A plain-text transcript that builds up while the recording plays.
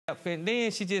And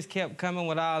then she just kept coming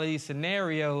with all these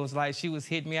scenarios, like she was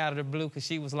hitting me out of the blue because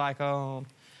she was like,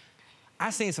 I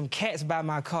seen some cats by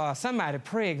my car, somebody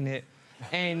pregnant,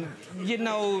 and, you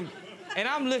know, and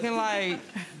I'm looking like,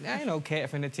 there ain't no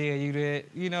cat finna tell you that,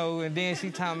 you know, and then she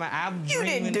talking about, I'm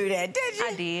dreaming. You didn't do that, did you?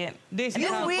 I did.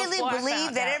 You really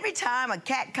believe that every time a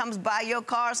cat comes by your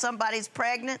car, somebody's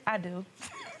pregnant? I do.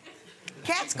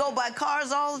 Cats go by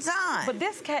cars all the time. But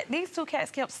these two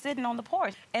cats kept sitting on the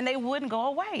porch, and they wouldn't go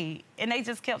away. And they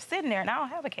just kept sitting there, and I don't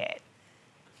have a cat.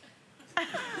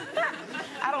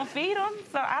 I don't feed them,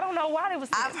 so I don't know why they was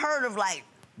sitting. I've heard of, like,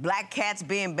 black cats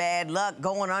being bad luck,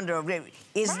 going under a...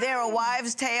 Is there a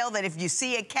wives' tale that if you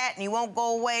see a cat and he won't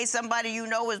go away, somebody you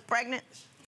know is pregnant?